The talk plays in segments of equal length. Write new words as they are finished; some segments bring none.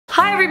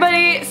Hi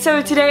everybody!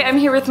 So today I'm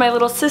here with my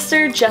little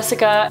sister,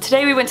 Jessica.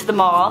 Today we went to the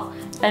mall,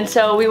 and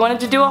so we wanted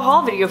to do a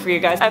haul video for you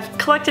guys. I've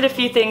collected a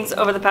few things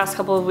over the past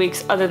couple of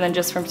weeks other than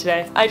just from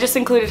today. I just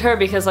included her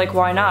because, like,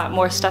 why not?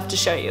 More stuff to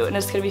show you, and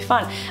it's gonna be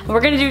fun. And we're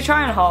gonna do a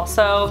try on haul,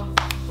 so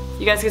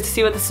you guys get to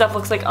see what this stuff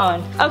looks like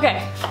on.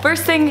 Okay,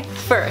 first thing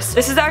first.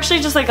 This is actually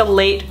just like a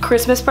late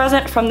Christmas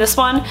present from this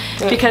one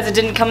because it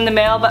didn't come in the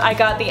mail, but I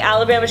got the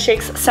Alabama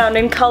Shakes Sound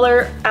and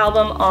Color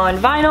album on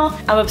vinyl.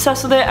 I'm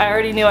obsessed with it. I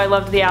already knew I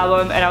loved the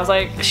album, and I was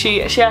like,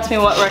 she asked me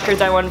what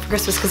records I wanted for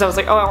Christmas because I was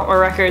like, oh, I want more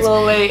records. A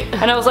little late.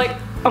 And I was like,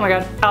 oh my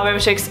god, Alabama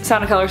Shakes,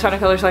 Sound and Color, Sound and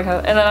Color, Sound and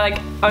Color. And then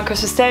like on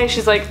Christmas Day,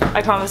 she's like,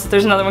 I promise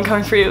there's another one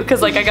coming for you.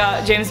 Cause like I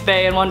got James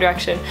Bay and One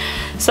Direction.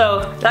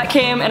 So that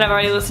came and I've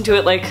already listened to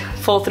it like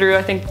full through,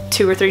 I think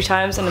 2 or 3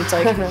 times, and it's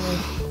like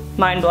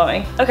mind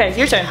blowing. Okay,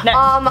 your turn, next.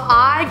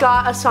 I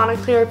got a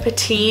Sonicleer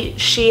Petite.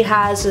 She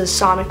has a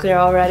Sonicleer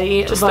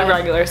already. Just the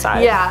regular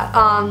size.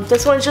 Yeah,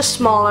 this one's just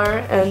smaller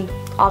and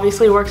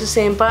obviously works the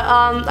same, but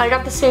I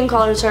got the same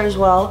color as her as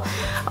well.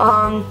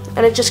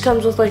 And it just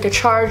comes with like a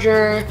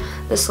charger,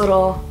 this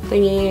little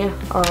thingy.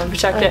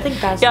 Protect it. I think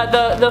that's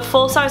the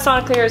full-size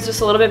Sonicleer is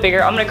just a little bit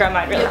bigger. I'm gonna grab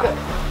mine really quick.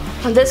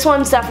 And this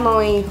one's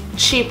definitely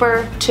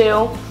cheaper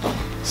too,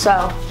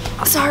 so.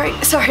 Sorry,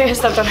 I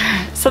stepped on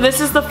her. So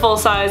this is the full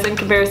size in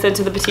comparison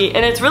to the petite,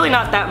 and it's really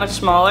not that much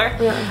smaller.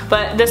 Yeah.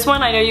 But this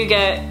one, I know you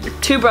get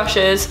 2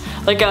 brushes,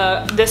 like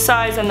this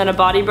size and then a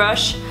body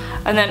brush,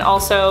 and then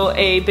also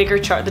a bigger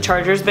the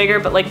charger's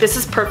bigger, but like this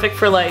is perfect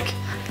for like.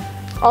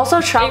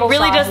 Also travel. It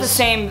really size. does the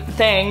same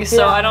thing,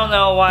 so I don't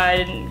know why I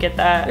didn't get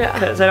that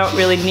because I don't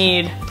really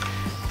need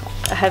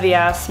a heavy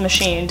ass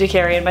machine to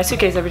carry in my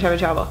suitcase every time I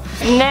travel.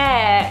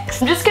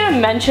 Next, I'm just gonna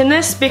mention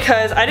this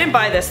because I didn't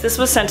buy this. This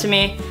was sent to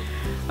me.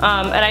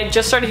 And I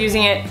just started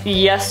using it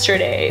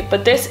yesterday,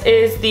 but this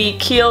is the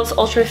Kiehl's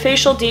Ultra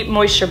Facial Deep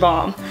Moisture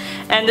Balm,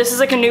 and this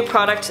is like a new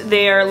product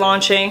they are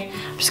launching.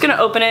 I'm just gonna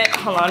open it,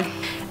 hold on.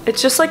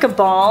 It's just like a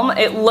balm.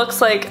 It looks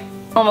like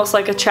almost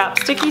like a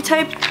chapsticky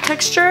type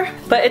texture,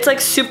 but it's like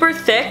super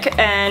thick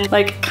and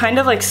like kind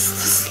of like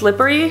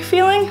slippery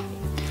feeling.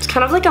 It's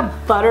kind of like a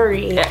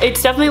buttery.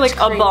 It's definitely like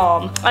a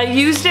balm. I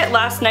used it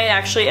last night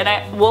actually, and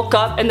I woke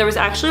up and there was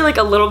actually like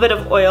a little bit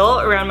of oil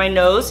around my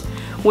nose,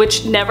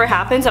 which never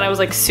happens, and I was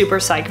like super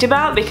psyched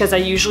about because I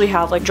usually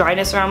have like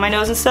dryness around my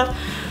nose and stuff.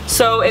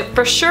 So it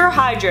for sure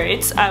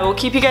hydrates. I will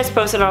keep you guys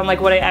posted on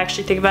like what I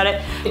actually think about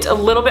it. It's a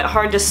little bit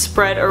hard to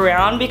spread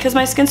around because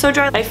my skin's so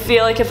dry. I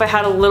feel like if I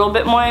had a little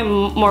bit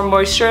more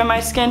moisture in my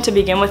skin to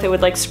begin with, it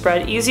would like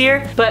spread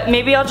easier. But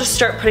maybe I'll just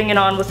start putting it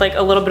on with like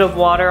a little bit of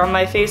water on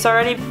my face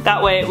already.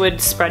 That way it would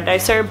spread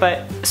nicer,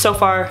 but so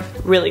far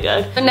really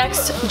good.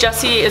 Next,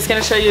 Jessie is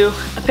gonna show you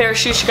a pair of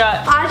shoes she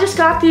got. I just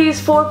got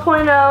these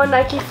 4.0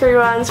 Nike Free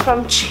Runs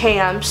from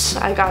Champs.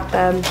 I got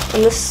them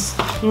in this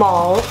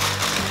mall.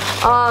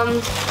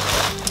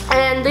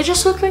 And they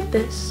just look like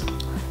this.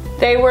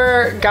 They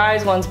were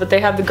guys ones, but they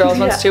have the girls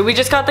ones too. We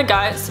just got the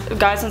guys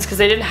ones because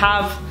they didn't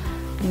have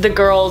the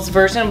girls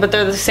version, but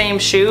they're the same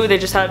shoe.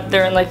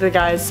 They're in like the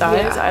guys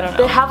size. I don't know.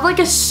 They have like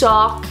a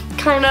sock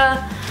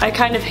kinda. I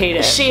kind of hate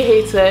it. She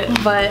hates it,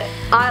 but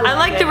I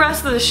like it. The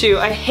rest of the shoe.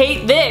 I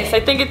hate this. I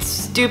think it's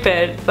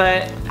stupid,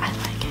 but I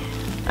like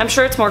it. I'm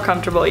sure it's more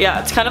comfortable. Yeah,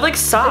 it's kind of like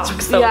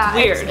socks, so it's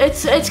weird.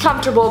 It's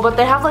comfortable, but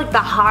they have like the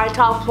high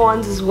top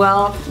ones as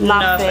well.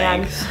 Not a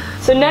fan.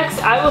 So next,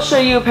 I will show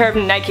you a pair of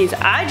Nikes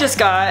I just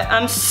got.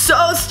 I'm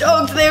so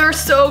stoked. They are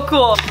so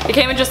cool. It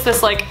came in just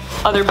this like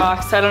other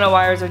box. I don't know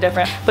why ours are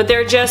different, but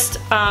they're just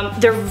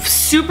they're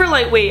super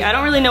lightweight. I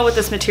don't really know what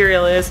this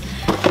material is.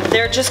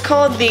 They're just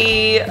called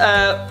the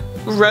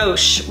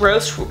Roche or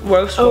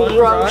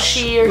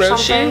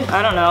something.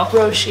 I don't know.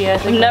 Roche, I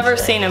think. I've never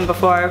seen them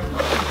before,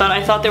 but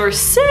I thought they were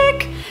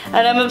sick.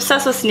 And I'm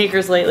obsessed with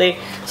sneakers lately.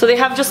 So they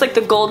have just like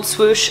the gold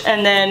swoosh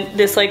and then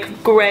this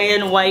like gray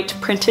and white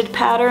printed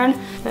pattern.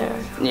 There.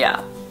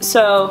 Yeah.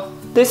 So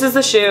this is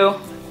the shoe.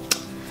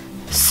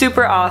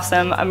 Super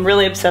awesome. I'm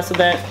really obsessed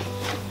with it.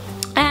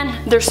 And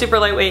they're super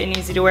lightweight and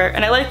easy to wear.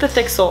 And I like the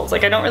thick soles.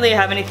 Like I don't really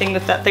have anything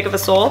with that thick of a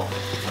sole,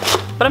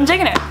 but I'm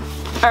digging it.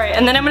 All right,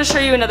 and then I'm gonna show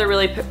you another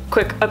really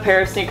quick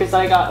pair of sneakers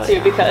that I got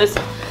too because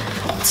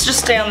let's just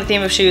stay on the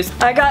theme of shoes.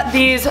 I got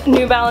these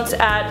New Balance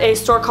at a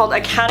store called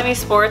Academy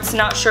Sports.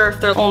 Not sure if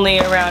they're only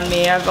around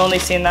me. I've only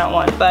seen that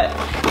one, but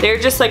they're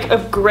just like a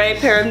gray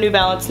pair of New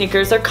Balance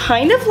sneakers. They're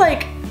kind of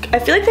like, I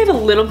feel like they have a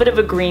little bit of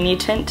a greeny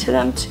tint to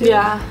them too.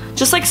 Yeah.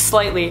 Just like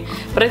slightly,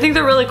 but I think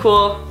they're really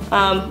cool.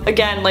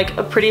 Again, like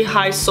a pretty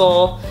high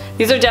sole.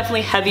 These are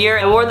definitely heavier.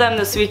 I wore them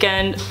this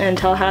weekend in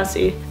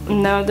Tallahassee.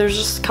 No, they're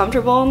just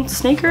comfortable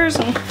sneakers,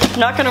 and I'm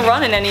not gonna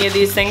run in any of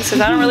these things because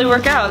I don't really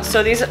work out.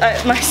 So these,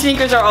 my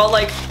sneakers are all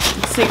like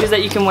sneakers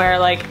that you can wear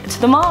like to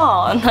the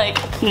mall and like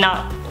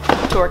not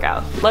to work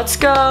out. Let's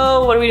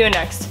go, what are we doing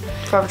next?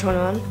 Forever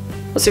 21.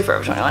 Let's do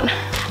Forever 21.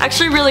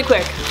 Actually, really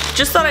quick,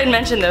 just thought I'd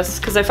mention this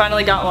because I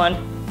finally got one.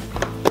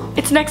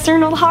 It's an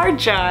external hard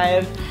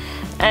drive.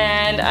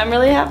 And I'm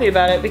really happy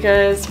about it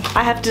because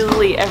I have to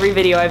delete every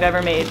video I've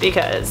ever made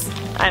because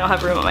I don't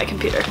have room on my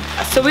computer.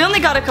 So we only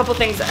got a couple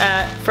things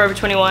at Forever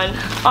 21.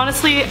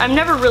 Honestly, I'm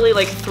never really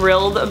like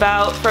thrilled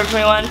about Forever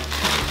 21.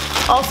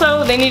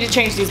 Also, they need to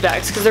change these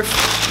bags because they're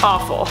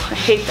awful. I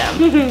hate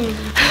them.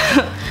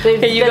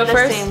 They've you been go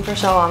first? the same for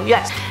so long.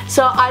 Yes.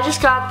 So I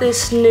just got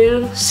this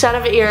new set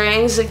of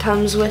earrings. It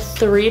comes with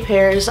 3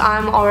 pairs.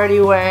 I'm already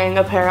wearing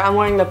a pair. I'm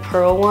wearing the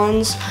pearl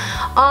ones.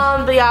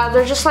 But yeah,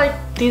 they're just like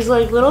these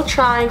like little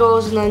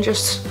triangles and then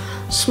just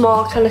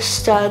small kind of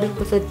stud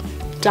with a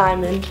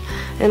diamond.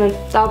 And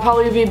that'll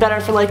probably be better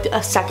for like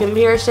a second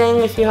piercing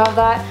if you have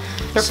that.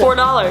 They're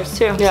 $4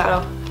 too.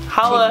 Yeah. So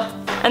holla.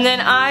 And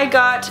then I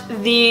got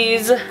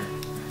these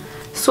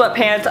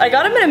sweatpants. I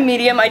got them in a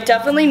medium. I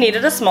definitely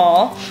needed a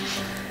small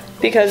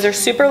because they're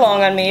super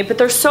long on me, but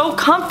they're so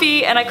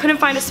comfy and I couldn't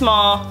find a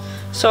small.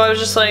 So I was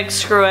just like,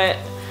 screw it.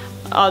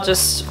 I'll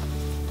just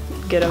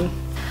get them.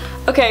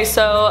 Okay,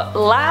 so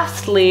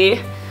lastly,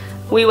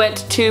 we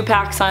went to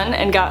PacSun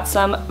and got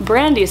some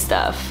Brandy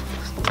stuff.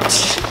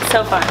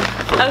 So fun.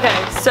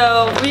 Okay,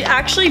 so we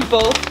actually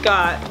both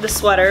got the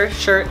sweater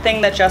shirt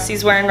thing that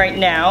Jesse's wearing right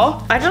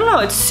now. I don't know,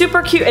 it's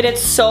super cute and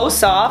it's so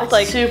soft. It's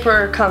like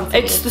super comfy.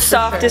 It's the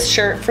softest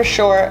shirt for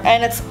sure.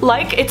 And it's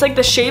like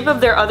the shape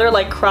of their other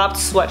like cropped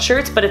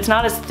sweatshirts, but it's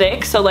not as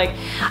thick. So like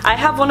I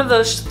have one of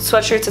those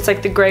sweatshirts, it's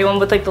like the gray one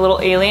with like the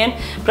little alien,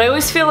 but I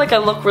always feel like I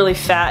look really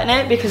fat in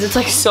it because it's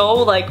like so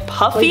like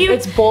puffy. Like,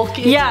 it's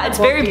bulky. Yeah, it's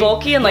very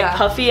bulky and like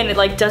puffy and it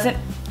like doesn't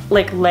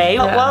like lay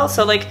well.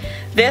 So like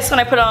this, when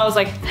I put it on, I was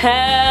like,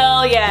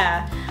 hell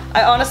yeah.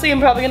 I honestly am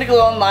probably gonna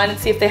go online and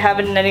see if they have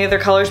it in any other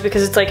colors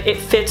because it's like, it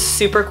fits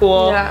super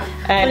cool. Yeah.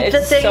 And like,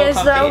 it's the thing so is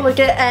comfy. though, like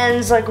it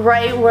ends like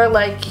right where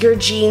like your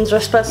jeans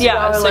are supposed to go.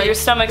 Yeah, so like, your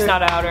stomach's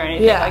not out or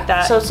anything like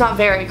that. So it's not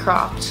very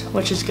cropped,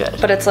 which is good.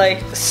 But it's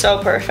like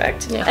so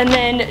perfect. Yeah. And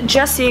then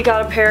Jessie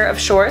got a pair of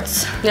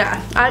shorts.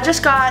 Yeah, I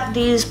just got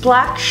these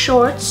black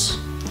shorts.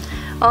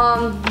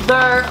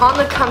 They're on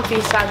the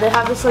comfy side. They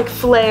have this like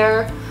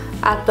flare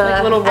at the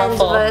like little ends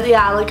ruffle. of it.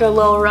 Yeah, like a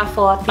little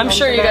ruffle at the I'm end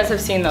sure of you it. guys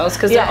have seen those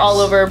because they're all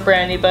over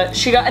Brandy, but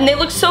she got, and they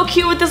look so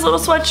cute with this little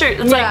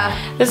sweatshirt. It's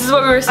like, this is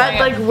what we were saying.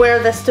 I'd like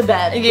wear this to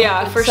bed.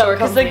 Yeah, like, for sure,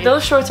 because like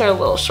those shorts are a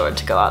little short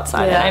to go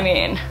outside. Yeah. I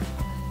mean,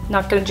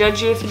 not gonna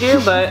judge you if you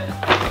do, but.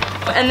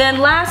 And then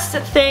last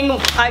thing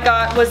I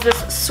got was this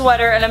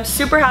sweater, and I'm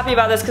super happy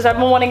about this because I've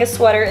been wanting a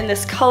sweater in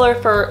this color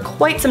for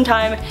quite some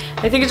time.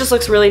 I think it just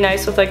looks really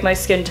nice with like my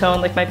skin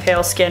tone, like my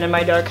pale skin and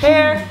my dark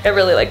hair. I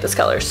really like this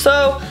color.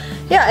 So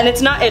yeah, and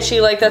it's not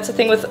itchy. Like that's the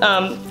thing with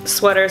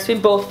sweaters. We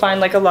both find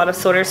like a lot of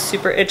sweaters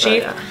super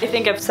itchy. I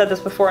think I've said this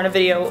before in a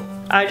video.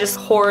 I just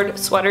hoard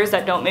sweaters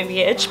that don't make me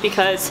itch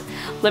because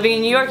living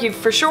in New York, you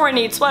for sure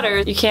need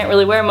sweaters. You can't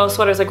really wear most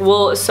sweaters. Like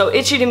wool is so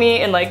itchy to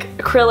me and like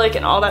acrylic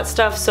and all that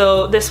stuff.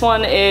 So this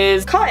one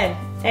is cotton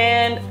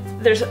and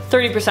there's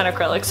 30%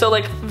 acrylic. So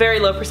like very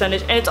low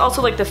percentage. And it's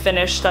also like the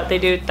finish that they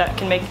do that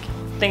can make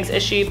things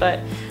itchy,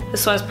 but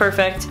this one's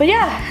perfect. But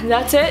yeah,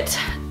 that's it.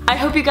 I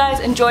hope you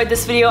guys enjoyed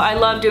this video. I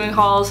love doing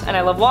hauls and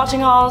I love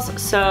watching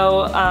hauls.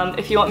 So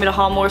if you want me to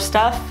haul more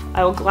stuff,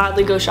 I will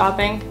gladly go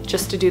shopping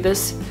just to do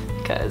this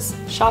because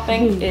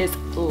shopping is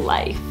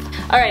life.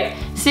 All right,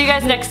 see you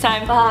guys next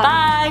time.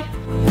 Bye.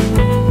 Bye.